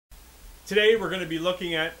Today we're going to be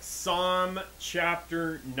looking at Psalm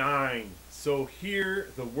chapter 9. So hear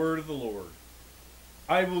the word of the Lord.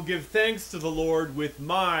 I will give thanks to the Lord with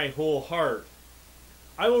my whole heart.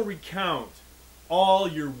 I will recount all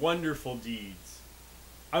your wonderful deeds.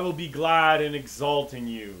 I will be glad and exult in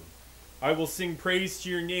you. I will sing praise to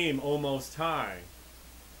your name, O Most High.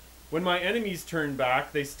 When my enemies turn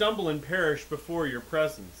back, they stumble and perish before your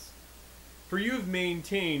presence. For you have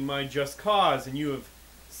maintained my just cause, and you have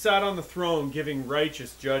sat on the throne giving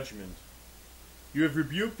righteous judgment. You have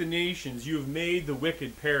rebuked the nations, you have made the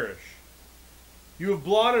wicked perish. You have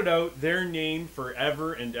blotted out their name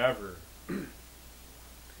forever and ever.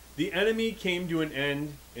 The enemy came to an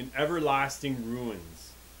end in everlasting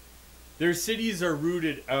ruins. Their cities are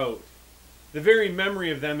rooted out. The very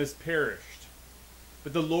memory of them is perished.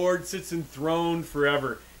 But the Lord sits enthroned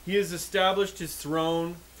forever. He has established his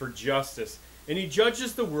throne for justice, and he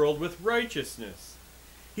judges the world with righteousness.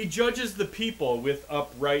 He judges the people with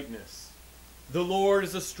uprightness. The Lord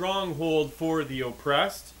is a stronghold for the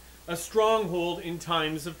oppressed, a stronghold in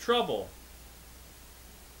times of trouble.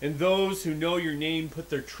 And those who know your name put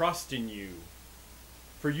their trust in you.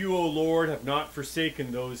 For you, O Lord, have not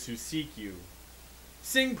forsaken those who seek you.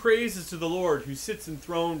 Sing praises to the Lord who sits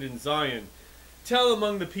enthroned in Zion. Tell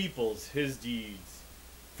among the peoples his deeds.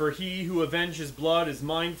 For he who avenges blood is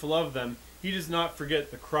mindful of them. He does not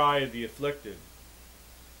forget the cry of the afflicted.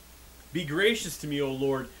 Be gracious to me, O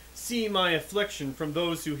Lord. See my affliction from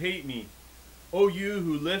those who hate me. O you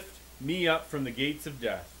who lift me up from the gates of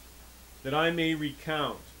death, that I may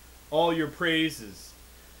recount all your praises,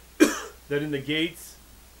 that in the gates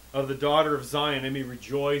of the daughter of Zion I may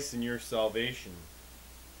rejoice in your salvation.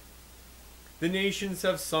 The nations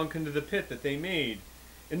have sunk into the pit that they made,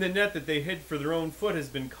 and the net that they hid for their own foot has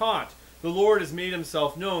been caught. The Lord has made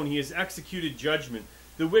himself known. He has executed judgment.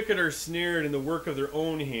 The wicked are snared in the work of their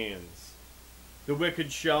own hands. The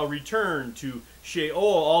wicked shall return to Sheol,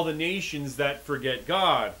 all the nations that forget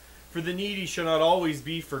God. For the needy shall not always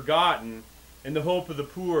be forgotten, and the hope of the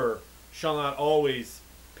poor shall not always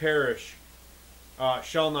perish,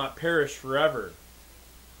 shall not perish forever.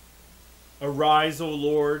 Arise, O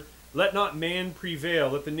Lord, let not man prevail.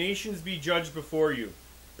 Let the nations be judged before you.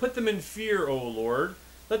 Put them in fear, O Lord.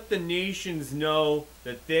 Let the nations know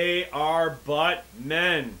that they are but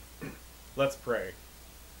men. Let's pray.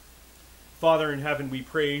 Father in heaven, we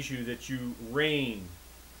praise you that you reign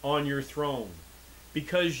on your throne,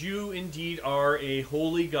 because you indeed are a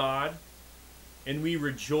holy God, and we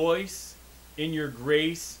rejoice in your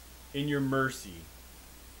grace, in your mercy.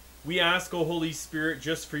 We ask, O Holy Spirit,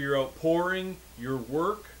 just for your outpouring, your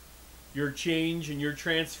work, your change, and your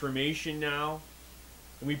transformation now.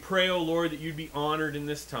 And we pray, O Lord, that you'd be honored in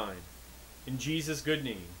this time. In Jesus' good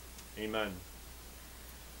name, amen.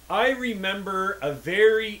 I remember a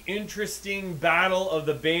very interesting battle of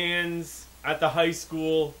the bands at the high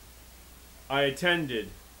school I attended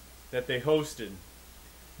that they hosted.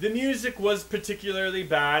 The music was particularly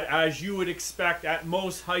bad, as you would expect at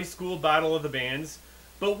most high school battle of the bands,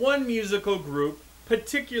 but one musical group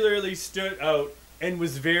particularly stood out and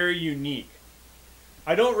was very unique.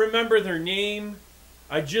 I don't remember their name.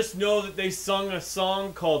 I just know that they sung a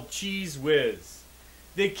song called Cheese Whiz.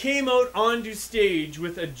 They came out onto stage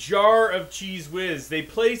with a jar of Cheese Whiz. They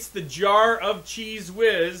placed the jar of Cheese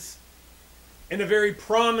Whiz in a very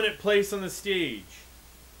prominent place on the stage.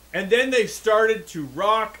 And then they started to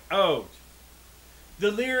rock out.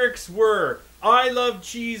 The lyrics were, I love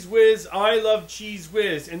Cheese Whiz, I love Cheese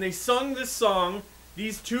Whiz. And they sung this song,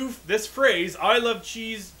 this phrase, I love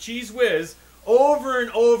Cheese Whiz, over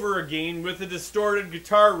and over again with a distorted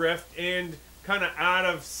guitar riff and kind of out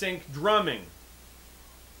of sync drumming.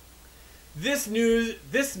 This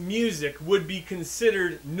music would be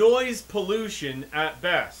considered noise pollution at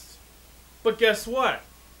best. But guess what?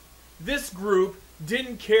 This group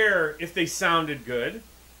didn't care if they sounded good.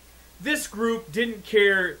 This group didn't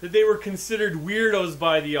care that they were considered weirdos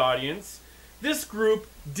by the audience. This group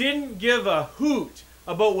didn't give a hoot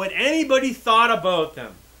about what anybody thought about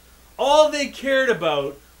them. All they cared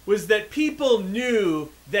about was that people knew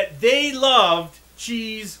that they loved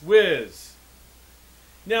Cheese Whiz.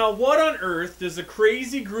 Now, what on earth does a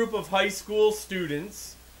crazy group of high school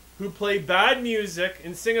students who play bad music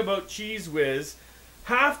and sing about Cheese Whiz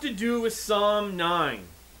have to do with Psalm 9?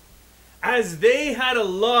 As they had a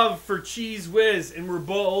love for Cheese Whiz and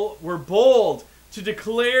were bold to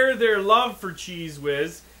declare their love for Cheese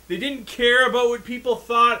Whiz, they didn't care about what people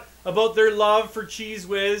thought about their love for Cheese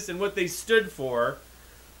Whiz and what they stood for.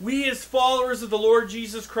 We as followers of the Lord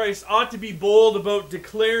Jesus Christ ought to be bold about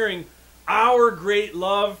declaring our great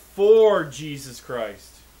love for Jesus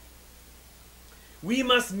Christ. We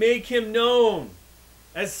must make him known.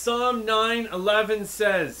 As Psalm 9:11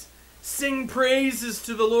 says, sing praises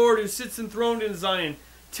to the Lord who sits enthroned in Zion.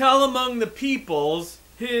 Tell among the peoples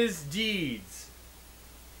his deeds.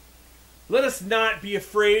 Let us not be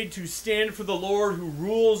afraid to stand for the Lord who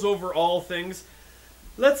rules over all things.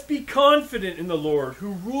 Let's be confident in the Lord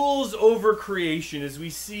who rules over creation, as we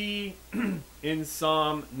see in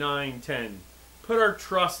Psalm 9:10. Put our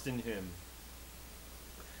trust in him.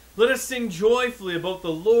 Let us sing joyfully about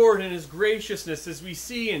the Lord and his graciousness, as we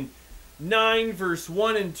see in 9 verse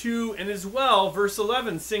 1 and 2, and as well verse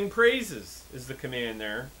 11. Sing praises is the command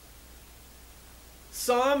there.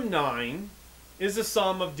 Psalm 9 is a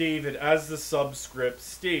psalm of David, as the subscript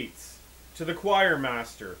states, to the choir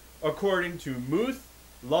master, according to Muth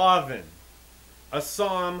Lavin, a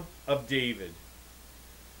psalm of David.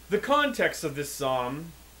 The context of this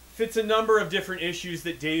psalm fits a number of different issues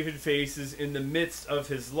that David faces in the midst of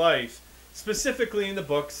his life, specifically in the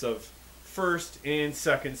books of 1st and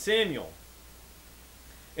 2nd Samuel.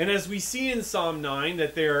 And as we see in Psalm 9,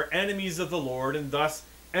 that they are enemies of the Lord and thus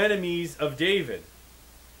enemies of David.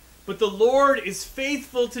 But the Lord is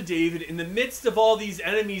faithful to David in the midst of all these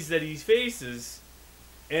enemies that he faces,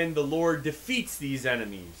 and the Lord defeats these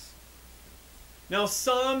enemies. Now,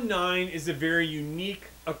 Psalm 9 is a very unique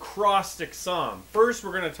acrostic psalm. First,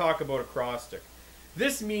 we're going to talk about acrostic.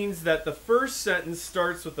 This means that the first sentence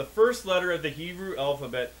starts with the first letter of the Hebrew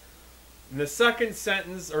alphabet, and the second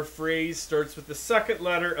sentence or phrase starts with the second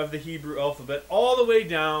letter of the Hebrew alphabet, all the way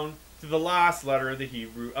down to the last letter of the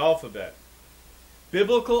Hebrew alphabet.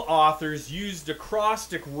 Biblical authors used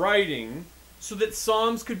acrostic writing so that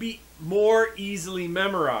psalms could be more easily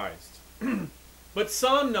memorized. But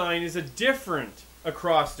Psalm 9 is a different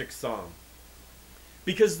acrostic psalm,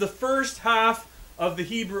 because the first half of the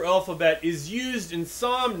Hebrew alphabet is used in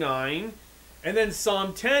Psalm 9, and then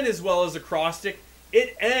Psalm 10 as well as acrostic.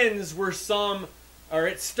 It ends where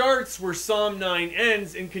it starts where Psalm 9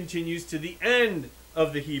 ends and continues to the end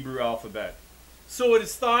of the Hebrew alphabet. So it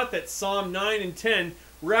is thought that Psalm 9 and 10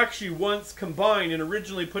 were actually once combined and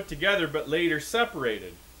originally put together, but later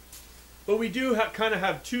separated. But we do kind of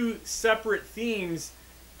have two separate themes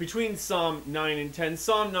between Psalm 9 and 10.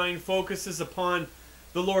 Psalm 9 focuses upon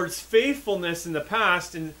the Lord's faithfulness in the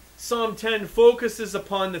past, and Psalm 10 focuses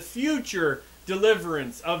upon the future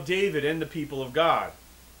deliverance of David and the people of God.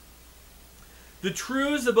 The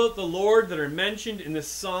truths about the Lord that are mentioned in this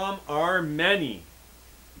psalm are many.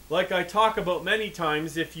 Like I talk about many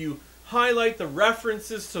times, if you highlight the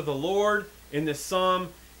references to the Lord in this psalm,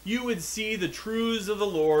 you would see the truths of the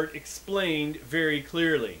Lord explained very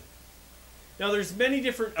clearly. Now, there's many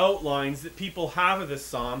different outlines that people have of this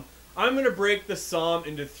psalm. I'm going to break the psalm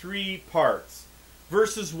into 3 parts.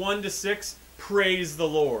 Verses 1 to 6, praise the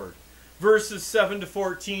Lord. Verses 7 to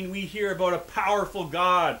 14, we hear about a powerful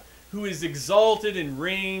God who is exalted and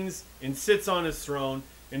reigns and sits on his throne.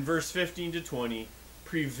 In verse 15 to 20,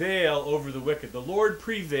 prevail over the wicked. The Lord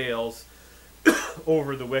prevails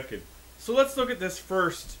over the wicked. So let's look at this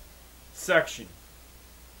first section.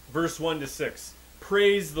 Verse 1 to 6.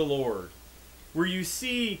 Praise the Lord. Where you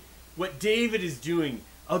see what David is doing.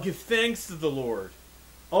 I'll give thanks to the Lord.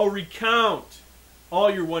 I'll recount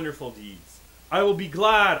all your wonderful deeds. I will be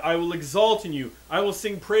glad. I will exalt in you. I will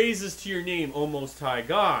sing praises to your name, O Most High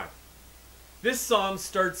God. This psalm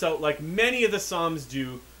starts out like many of the psalms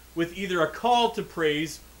do, with either a call to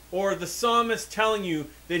praise or the psalmist telling you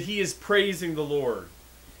that he is praising the Lord.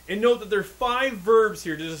 And note that there are 5 verbs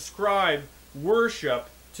here to describe worship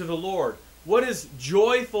to the Lord. What does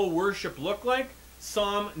joyful worship look like?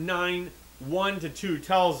 Psalm 9, 1 to 2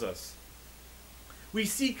 tells us. We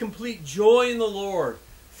see complete joy in the Lord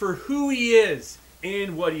for who he is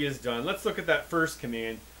and what he has done. Let's look at that first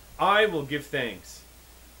command. I will give thanks.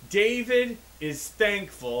 David is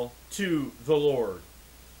thankful to the Lord.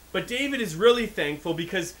 But David is really thankful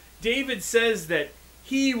because David says that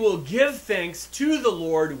he will give thanks to the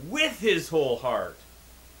Lord with his whole heart.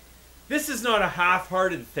 This is not a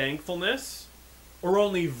half-hearted thankfulness or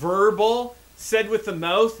only verbal, said with the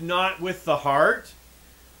mouth, not with the heart.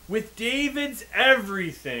 With David's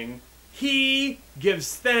everything, he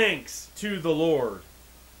gives thanks to the Lord.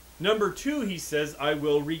 Number 2, he says, I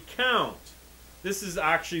will recount. This is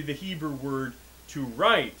actually the Hebrew word to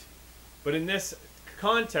write. But in this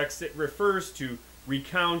context, it refers to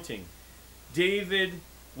recounting. David,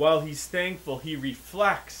 while he's thankful, he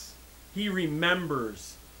reflects, he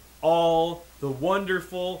remembers all the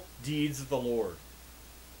wonderful deeds of the Lord.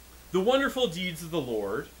 The wonderful deeds of the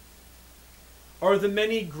Lord are the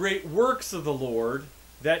many great works of the Lord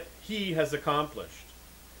that he has accomplished.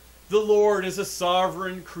 The Lord is a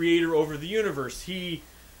sovereign creator over the universe. He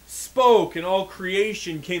spoke and all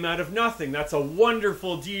creation came out of nothing. That's a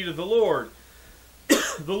wonderful deed of the Lord.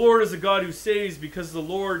 The Lord is a God who saves because the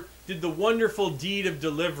Lord did the wonderful deed of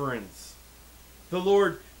deliverance. The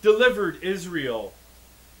Lord delivered Israel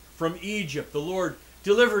from Egypt. The Lord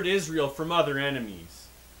delivered Israel from other enemies.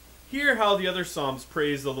 Hear how the other Psalms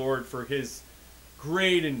praise the Lord for his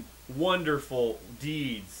great and wonderful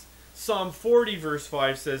deeds. Psalm 40 verse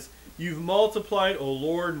 5 says, "You've multiplied, O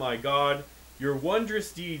Lord my God, your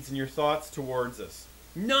wondrous deeds and your thoughts towards us.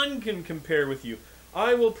 None can compare with you.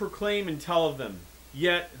 I will proclaim and tell of them.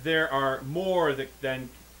 Yet there are more than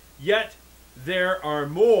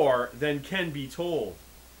can be told."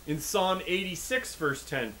 In Psalm 86 verse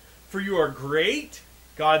 10, "For you are great,"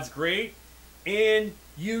 God's great, "and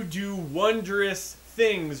you do wondrous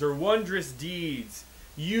things," or wondrous deeds.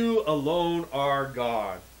 You alone are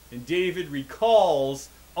God. And David recalls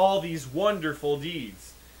all these wonderful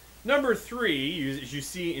deeds. Number 3, as you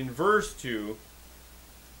see in verse 2,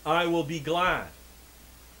 "I will be glad."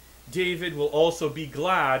 David will also be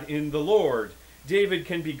glad in the Lord. David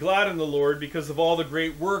can be glad in the Lord because of all the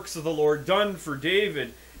great works of the Lord done for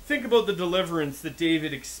David. Think about the deliverance that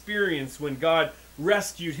David experienced when God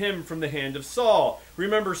rescued him from the hand of Saul.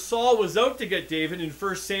 Remember, Saul was out to get David in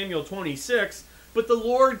 1 Samuel 26, but the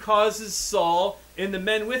Lord causes Saul and the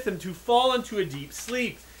men with him to fall into a deep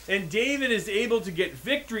sleep. And David is able to get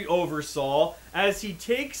victory over Saul as he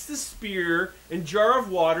takes the spear and jar of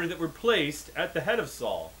water that were placed at the head of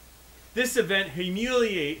Saul. This event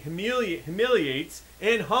humiliates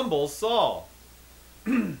and humbles Saul.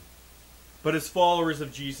 But as followers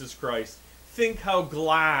of Jesus Christ, think how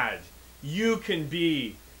glad you can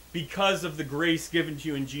be because of the grace given to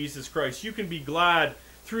you in Jesus Christ. You can be glad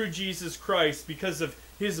through Jesus Christ because of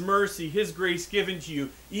his mercy, his grace given to you,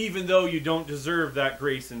 even though you don't deserve that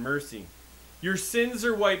grace and mercy. Your sins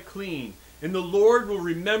are wiped clean, and the Lord will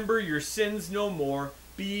remember your sins no more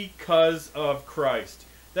because of Christ.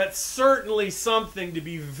 That's certainly something to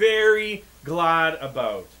be very glad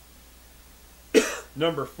about.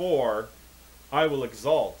 Number 4, I will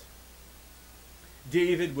exalt.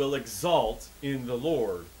 David will exalt in the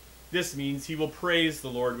Lord. This means he will praise the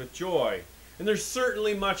Lord with joy. And there's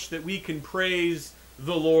certainly much that we can praise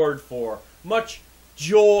the Lord for. Much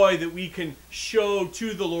joy that we can show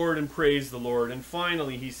to the Lord and praise the Lord. And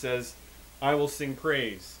finally, he says, I will sing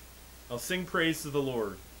praise. I'll sing praise to the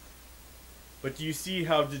Lord. But do you see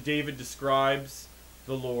how David describes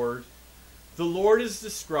the Lord? The Lord is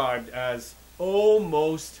described as, O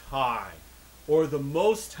Most High, or the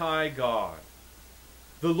Most High God.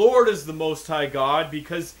 The Lord is the Most High God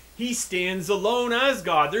because he stands alone as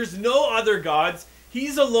God. There's no other gods.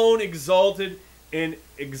 He's alone exalted and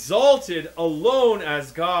exalted alone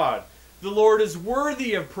as God. The Lord is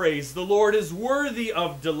worthy of praise. The Lord is worthy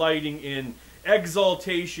of delighting in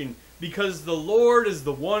exaltation because the Lord is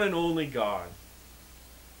the one and only God.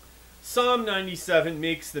 Psalm 97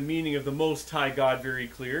 makes the meaning of the Most High God very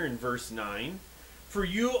clear in verse 9. For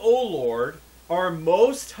you, O Lord, are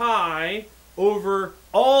most high over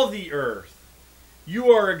all the earth.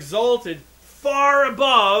 You are exalted far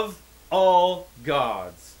above all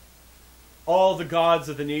gods. All the gods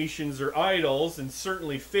of the nations are idols and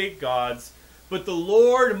certainly fake gods, but the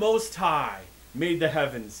Lord Most High made the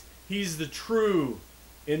heavens. He's the true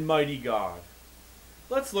and mighty God.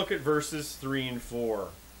 Let's look at verses 3 and 4.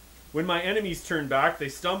 When my enemies turn back, they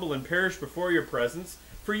stumble and perish before your presence,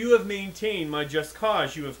 for you have maintained my just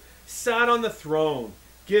cause. You have sat on the throne,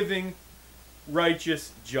 giving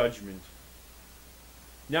righteous judgment.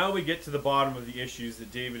 Now we get to the bottom of the issues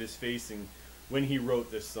that David is facing when he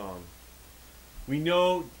wrote this song. We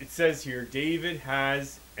know, it says here, David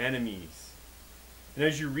has enemies. And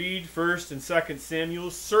as you read 1st and 2nd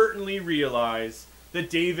Samuel, certainly realize that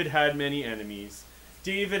David had many enemies.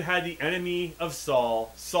 David had the enemy of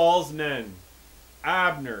Saul, Saul's men,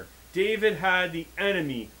 Abner. David had the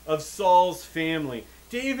enemy of Saul's family.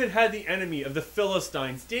 David had the enemy of the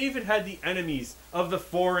Philistines. David had the enemies of the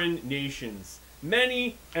foreign nations.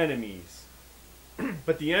 Many enemies.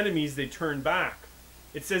 But the enemies, they turn back.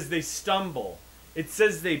 It says they stumble. It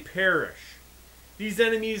says they perish. These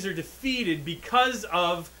enemies are defeated because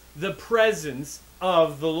of the presence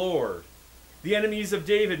of the Lord. The enemies of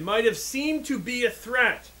David might have seemed to be a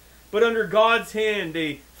threat, but under God's hand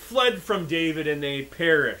they fled from David and they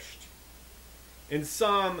perished. In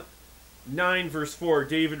Psalm 9 verse 4,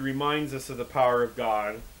 David reminds us of the power of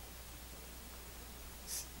God.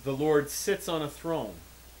 The Lord sits on a throne.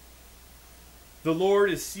 The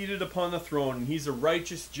Lord is seated upon the throne, and he's a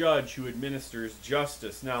righteous judge who administers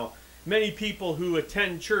justice. Now, many people who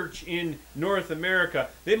attend church in North America,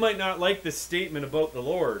 they might not like this statement about the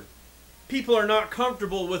Lord. People are not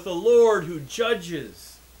comfortable with a Lord who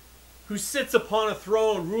judges, who sits upon a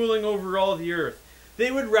throne ruling over all the earth.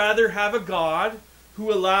 They would rather have a God who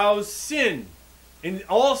allows sin, and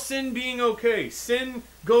all sin being okay. Sin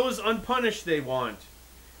goes unpunished, they want.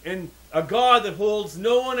 And a God that holds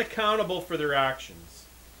no one accountable for their actions.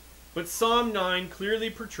 But Psalm 9 clearly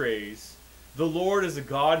portrays the Lord as a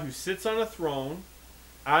God who sits on a throne,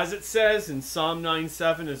 as it says in Psalm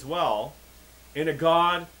 9:7 as well, and a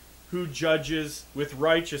God who judges with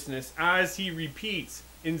righteousness, as he repeats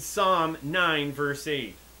in Psalm 9 verse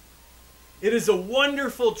 8. It is a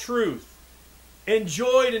wonderful truth and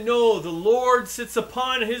joy to know the Lord sits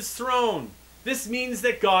upon his throne. This means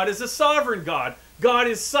that God is a sovereign God. God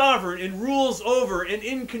is sovereign and rules over and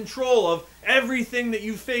in control of everything that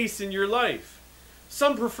you face in your life.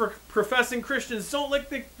 Some professing Christians don't like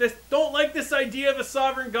this idea of a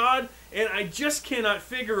sovereign God, and I just cannot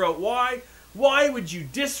figure out why. Why would you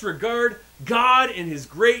disregard God and his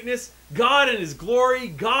greatness, God and his glory,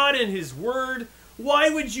 God and his word? Why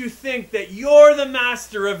would you think that you're the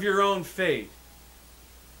master of your own fate?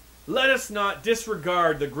 Let us not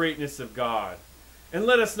disregard the greatness of God. And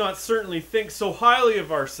let us not certainly think so highly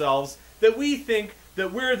of ourselves that we think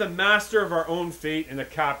that we're the master of our own fate and the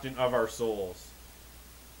captain of our souls.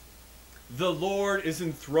 The Lord is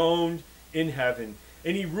enthroned in heaven,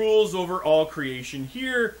 and he rules over all creation.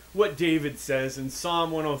 Hear what David says in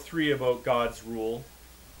Psalm 103 about God's rule.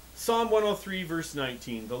 Psalm 103 verse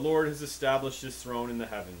 19, the Lord has established his throne in the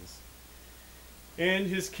heavens, and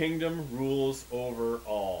his kingdom rules over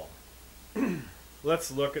all. Let's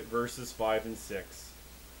look at verses 5 and 6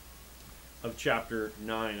 of chapter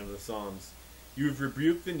 9 of the Psalms. You've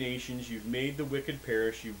rebuked the nations, you've made the wicked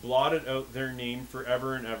perish, you've blotted out their name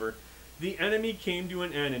forever and ever. The enemy came to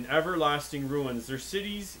an end in everlasting ruins. Their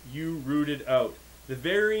cities you rooted out. The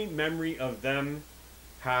very memory of them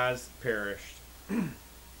has perished.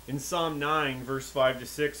 In Psalm 9, verse 5 to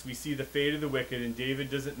 6, we see the fate of the wicked, and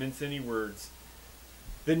David doesn't mince any words.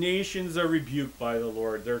 The nations are rebuked by the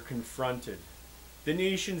Lord. They're confronted. The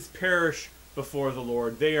nations perish before the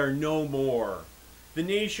Lord. They are no more. The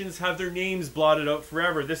nations have their names blotted out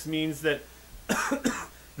forever. This means that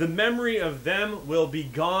the memory of them will be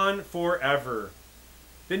gone forever.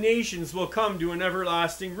 The nations will come to an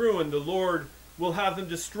everlasting ruin. The Lord will have them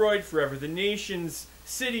destroyed forever. The nations'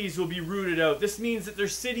 cities will be rooted out. This means that their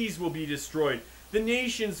cities will be destroyed. The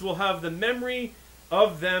nations will have the memory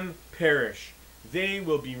of them perish. They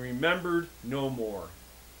will be remembered no more.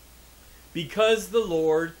 Because the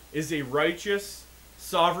Lord is a righteous,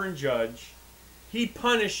 sovereign judge, he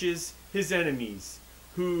punishes his enemies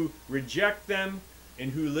who reject them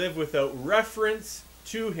and who live without reference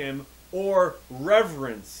to him or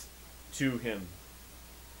reverence to him.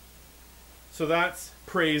 So that's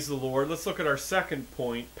praise the Lord. Let's look at our second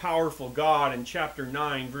point, powerful God, in chapter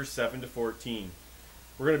 9, verse 7 to 14.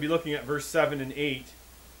 We're going to be looking at verse 7 and 8.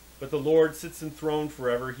 But the Lord sits enthroned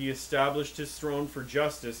forever. He established his throne for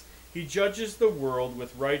justice. He judges the world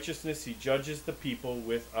with righteousness. He judges the people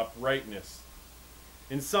with uprightness.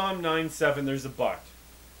 In Psalm 9:7, there's a but.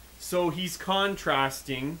 So he's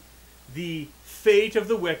contrasting the fate of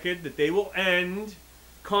the wicked, that they will end,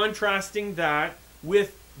 contrasting that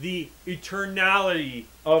with the eternality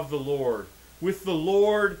of the Lord, with the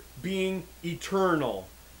Lord being eternal.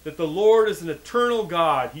 That the Lord is an eternal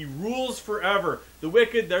God. He rules forever. The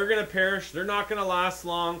wicked, they're going to perish. They're not going to last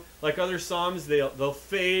long. Like other psalms, they'll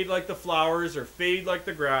fade like the flowers or fade like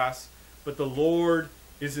the grass. But the Lord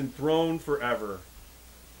is enthroned forever.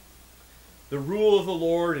 The rule of the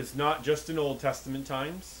Lord is not just in Old Testament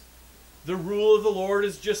times. The rule of the Lord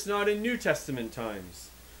is just not in New Testament times.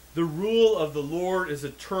 The rule of the Lord is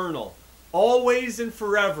eternal. Always and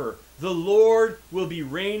forever, the Lord will be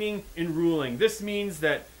reigning and ruling. This means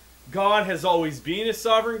that God has always been a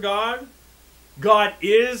sovereign God. God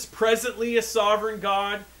is presently a sovereign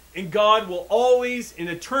God. And God will always in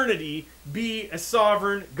eternity be a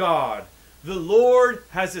sovereign God. The Lord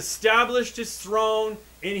has established his throne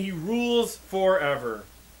and he rules forever.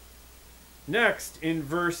 Next, in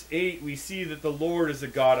verse 8, we see that the Lord is a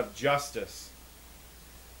God of justice.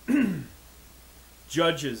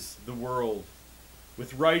 Judges the world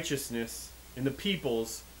with righteousness and the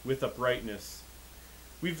peoples with uprightness.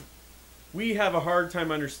 We have a hard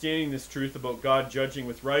time understanding this truth about God judging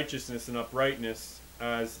with righteousness and uprightness,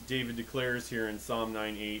 as David declares here in Psalm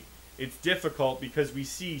 9:8. It's difficult because we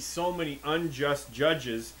see so many unjust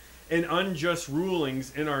judges and unjust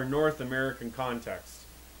rulings in our North American context.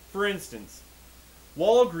 For instance,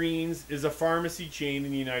 Walgreens is a pharmacy chain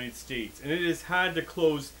in the United States, and it has had to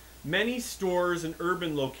close many stores in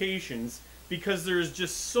urban locations because there is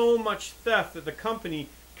just so much theft that the company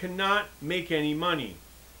cannot make any money.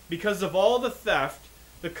 Because of all the theft,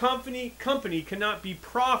 the company cannot be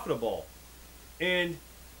profitable and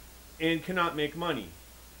cannot make money.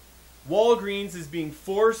 Walgreens is being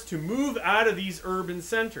forced to move out of these urban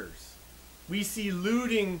centers. We see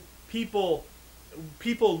looting, people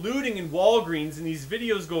looting in Walgreens, and these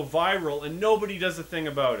videos go viral and nobody does a thing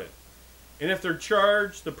about it. And if they're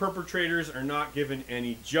charged, the perpetrators are not given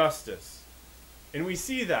any justice. And we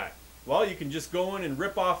see that. Well, you can just go in and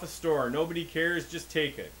rip off a store. Nobody cares, just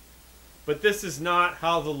take it. But this is not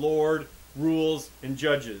how the Lord rules and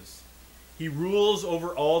judges. He rules over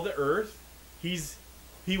all the earth.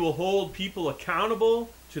 He will hold people accountable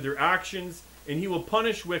to their actions, and he will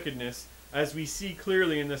punish wickedness, as we see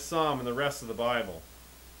clearly in this psalm and the rest of the Bible.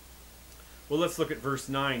 Well, let's look at verses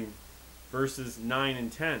 9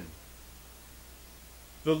 and 10.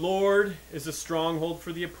 The Lord is a stronghold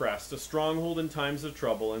for the oppressed, a stronghold in times of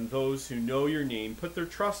trouble, and those who know your name put their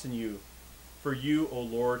trust in you. For you, O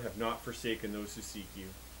Lord, have not forsaken those who seek you.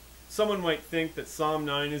 Someone might think that Psalm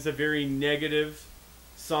 9 is a very negative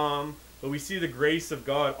psalm, but we see the grace of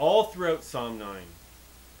God all throughout Psalm 9.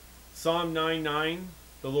 Psalm 9:9,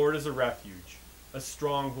 the Lord is a refuge, a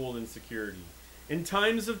stronghold and security. In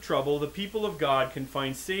times of trouble, the people of God can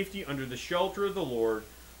find safety under the shelter of the Lord,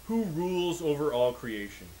 who rules over all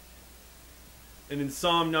creation. And in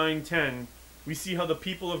Psalm 9:10, we see how the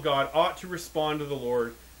people of God ought to respond to the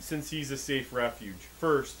Lord, since he's a safe refuge.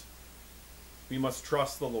 First, we must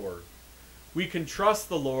trust the Lord. We can trust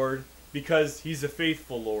the Lord because he's a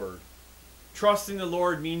faithful Lord. Trusting the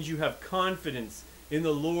Lord means you have confidence in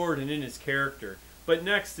the Lord and in his character. But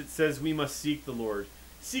next it says we must seek the Lord.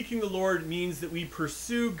 Seeking the Lord means that we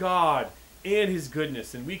pursue God and his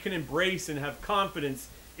goodness, and we can embrace and have confidence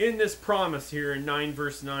in this promise here in 9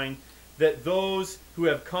 verse 9, that those who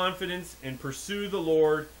have confidence and pursue the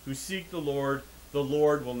Lord, who seek the Lord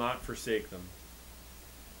will not forsake them.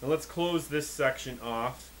 Now let's close this section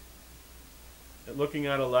off at looking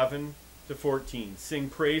at 11 to 14. Sing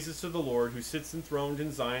praises to the Lord who sits enthroned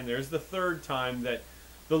in Zion. There's the third time that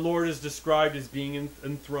the Lord is described as being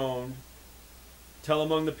enthroned. Tell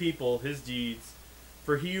among the people his deeds.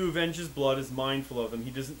 For he who avenges blood is mindful of them.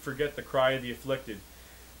 He doesn't forget the cry of the afflicted.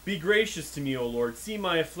 Be gracious to me, O Lord. See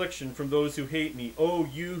my affliction from those who hate me. O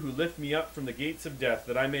you who lift me up from the gates of death,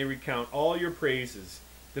 that I may recount all your praises,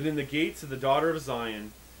 that in the gates of the daughter of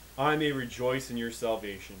Zion I may rejoice in your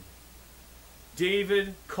salvation.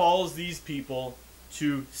 David calls these people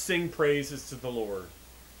to sing praises to the Lord.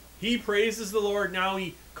 He praises the Lord. Now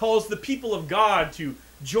he calls the people of God to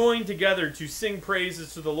join together to sing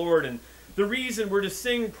praises to the Lord. And the reason we're to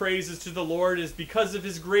sing praises to the Lord is because of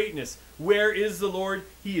his greatness. Where is the Lord?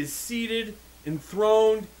 He is seated,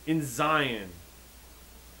 enthroned in Zion.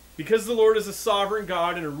 Because the Lord is a sovereign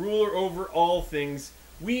God and a ruler over all things,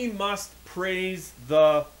 we must praise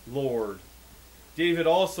the Lord. David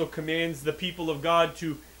also commands the people of God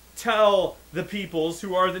to tell the peoples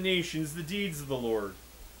who are the nations the deeds of the Lord.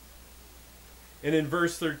 And in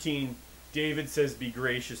verse 13, David says, be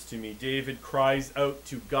gracious to me. David cries out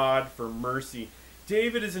to God for mercy.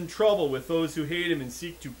 David is in trouble with those who hate him and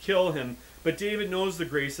seek to kill him, but David knows the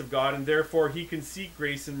grace of God, and therefore he can seek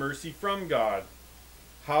grace and mercy from God.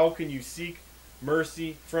 How can you seek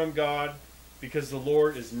mercy from God? Because the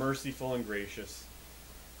Lord is merciful and gracious.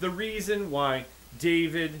 The reason why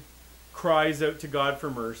David cries out to God for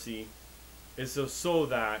mercy is so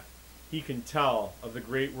that he can tell of the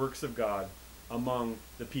great works of God among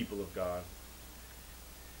the people of God.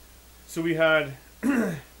 So we had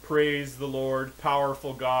praise the Lord,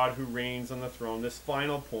 powerful God who reigns on the throne. This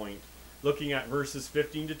final point, looking at verses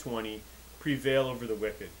 15 to 20, prevail over the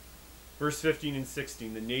wicked. Verse 15 and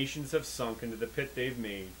 16, the nations have sunk into the pit they've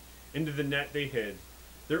made, into the net they hid.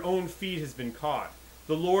 Their own feet has been caught.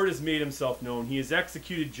 The Lord has made himself known. He has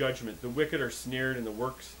executed judgment. The wicked are snared in the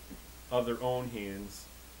works of their own hands.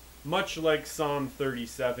 Much like Psalm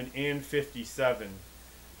 37 and 57,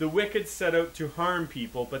 the wicked set out to harm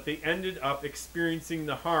people, but they ended up experiencing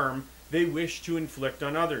the harm they wish to inflict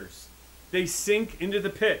on others. They sink into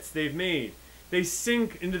the pits they've made. They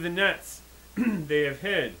sink into the nets they have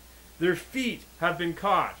hid. Their feet have been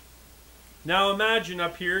caught. Now imagine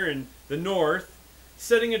up here in the north,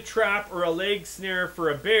 setting a trap or a leg snare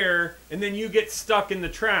for a bear, and then you get stuck in the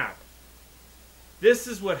trap. This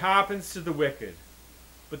is what happens to the wicked.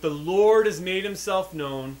 But the Lord has made himself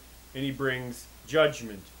known, and he brings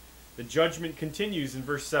judgment. The judgment continues in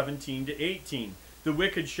verse 17 to 18. The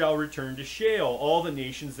wicked shall return to Sheol, all the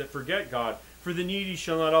nations that forget God. For the needy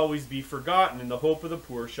shall not always be forgotten, and the hope of the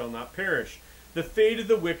poor shall not perish. The fate of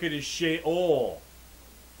the wicked is Sheol,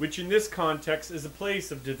 which in this context is a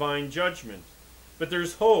place of divine judgment. But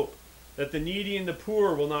there's hope that the needy and the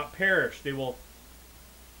poor will not perish. They will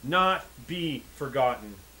not be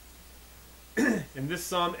forgotten. And this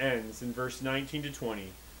psalm ends in verse 19 to 20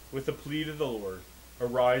 with the plea to the Lord,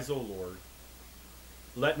 "Arise, O Lord.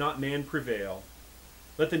 Let not man prevail.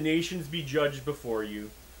 Let the nations be judged before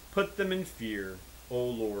you. Put them in fear, O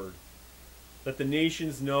Lord. Let the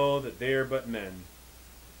nations know that they are but men."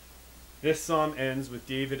 This psalm ends with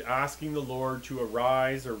David asking the Lord to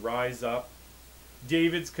arise or rise up.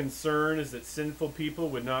 David's concern is that sinful people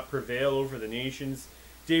would not prevail over the nations.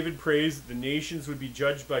 David prays that the nations would be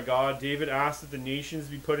judged by God. David asks that the nations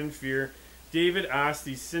be put in fear. David asks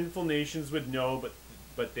these sinful nations would know,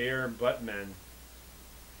 but they are but men.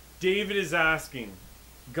 David is asking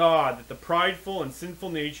God that the prideful and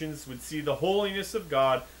sinful nations would see the holiness of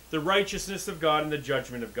God, the righteousness of God, and the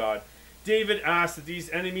judgment of God. David asks that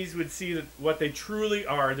these enemies would see that what they truly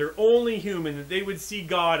are. They're only human, that they would see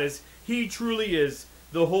God as He truly is,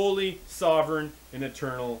 the holy, sovereign, and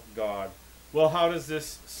eternal God. Well, how does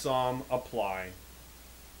this psalm apply?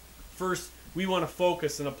 First, we want to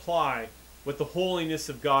focus and apply what the holiness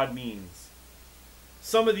of God means.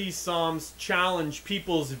 Some of these psalms challenge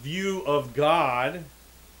people's view of God.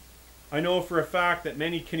 I know for a fact that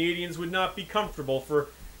many Canadians would not be comfortable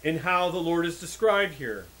in how the Lord is described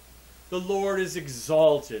here. The Lord is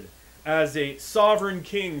exalted as a sovereign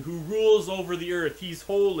king who rules over the earth. He's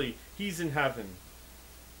holy. He's in heaven.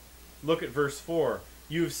 Look at verse 4.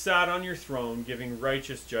 "You have sat on your throne, giving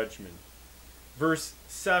righteous judgment." Verse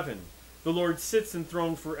 7. "The Lord sits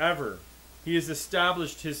enthroned forever. He has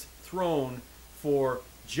established His throne for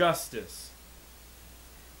justice."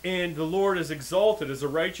 And the Lord is exalted as a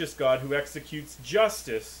righteous God who executes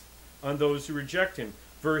justice on those who reject Him.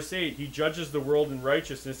 Verse 8, He judges the world in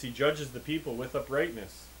righteousness. He judges the people with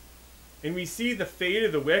uprightness. And we see the fate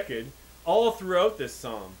of the wicked all throughout this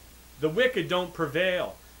psalm. The wicked don't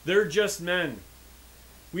prevail. They're just men.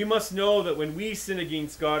 We must know that when we sin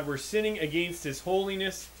against God, we're sinning against His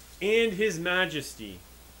holiness and His majesty.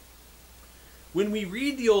 When we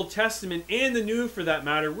read the Old Testament and the New for that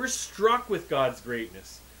matter, we're struck with God's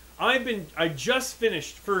greatness. I just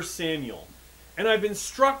finished 1 Samuel, and I've been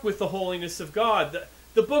struck with the holiness of God.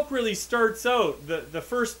 The book really starts out, the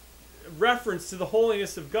first reference to the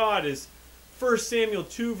holiness of God is 1 Samuel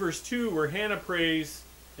 2 verse 2, where Hannah prays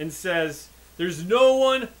and says, "There's no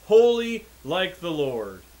one holy like the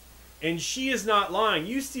Lord." And she is not lying.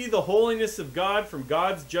 You see the holiness of God from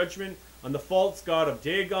God's judgment on the false god of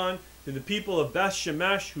Dagon to the people of Beth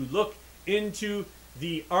Shemesh who look into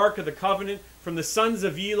the Ark of the Covenant, from the sons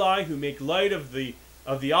of Eli who make light of the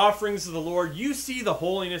offerings of the Lord. You see the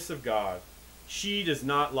holiness of God. She does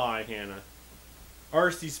not lie, Hannah.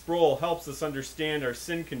 R.C. Sproul helps us understand our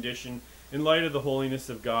sin condition in light of the holiness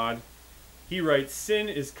of God. He writes, "Sin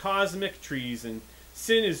is cosmic treason.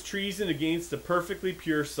 Sin is treason against a perfectly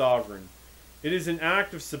pure sovereign. It is an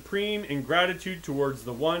act of supreme ingratitude towards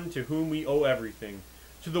the one to whom we owe everything,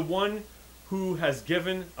 to the one who has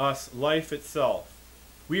given us life itself.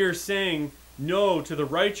 We are saying no to the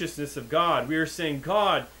righteousness of God. We are saying,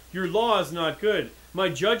 God, your law is not good. My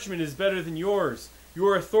judgment is better than yours.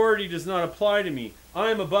 Your authority does not apply to me. I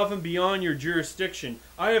am above and beyond your jurisdiction.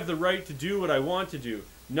 I have the right to do what I want to do,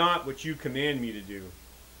 not what you command me to do."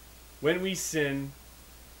 When we sin,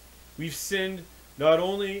 we've sinned not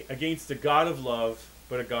only against a God of love,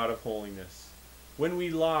 but a God of holiness. When we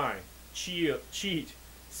lie, cheat,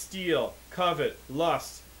 steal, covet,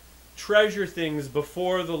 lust, treasure things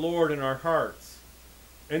before the Lord in our hearts,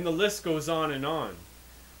 and the list goes on,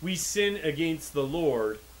 we sin against the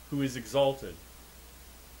Lord who is exalted.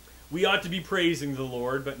 We ought to be praising the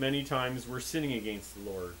Lord, but many times we're sinning against the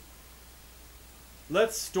Lord.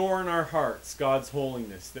 Let's store in our hearts God's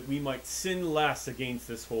holiness, that we might sin less against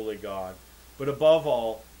this holy God. But above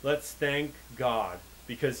all, let's thank God,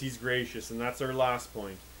 because He's gracious, and that's our last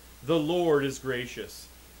point. The Lord is gracious.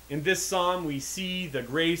 In this psalm, we see the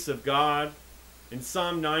grace of God. In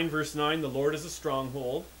Psalm 9, verse 9, the Lord is a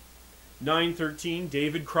stronghold. 9:13,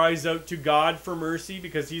 David cries out to God for mercy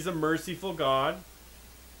because He's a merciful God.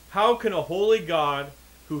 How can a holy God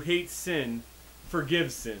who hates sin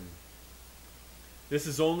forgive sin? This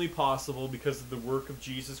is only possible because of the work of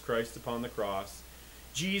Jesus Christ upon the cross.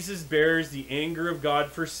 Jesus bears the anger of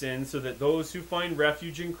God for sin so that those who find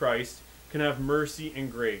refuge in Christ can have mercy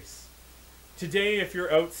and grace. Today, if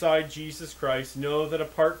you're outside Jesus Christ, know that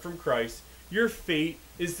apart from Christ, your fate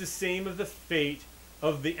is the same as the fate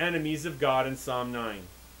of the enemies of God in Psalm 9.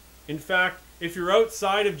 In fact, if you're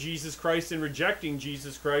outside of Jesus Christ and rejecting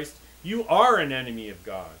Jesus Christ, you are an enemy of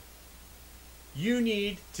God. You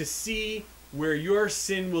need to see where your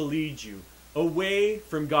sin will lead you, away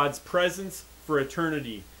from God's presence, for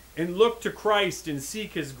eternity. And look to Christ and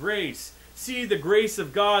seek his grace. See the grace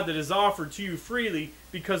of God that is offered to you freely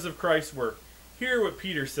because of Christ's work. Hear what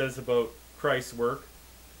Peter says about Christ's work.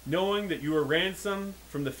 Knowing that you are ransomed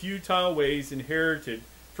from the futile ways inherited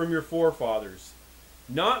from your forefathers,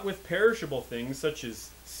 not with perishable things such as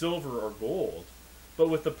silver or gold, but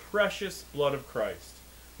with the precious blood of Christ,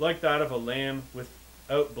 like that of a lamb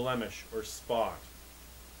without blemish or spot.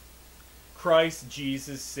 Christ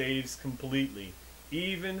Jesus saves completely,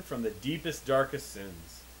 even from the deepest, darkest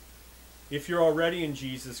sins. If you're already in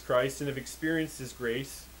Jesus Christ and have experienced his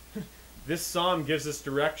grace, this psalm gives us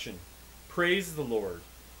direction. Praise the Lord.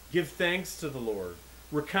 Give thanks to the Lord.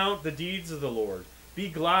 Recount the deeds of the Lord. Be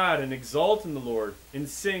glad and exult in the Lord, and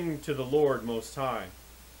sing to the Lord Most High.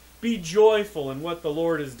 Be joyful in what the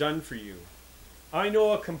Lord has done for you. I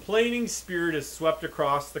know a complaining spirit has swept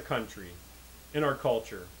across the country, in our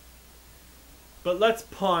culture. But let's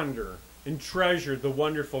ponder and treasure the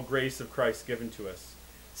wonderful grace of Christ given to us.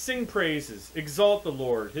 Sing praises, exalt the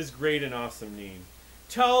Lord, his great and awesome name.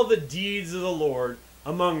 Tell the deeds of the Lord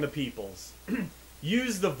among the peoples.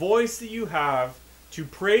 Use the voice that you have to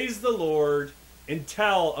praise the Lord and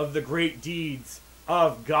tell of the great deeds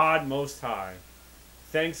of God Most High.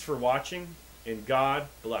 Thanks for watching, and God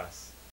bless.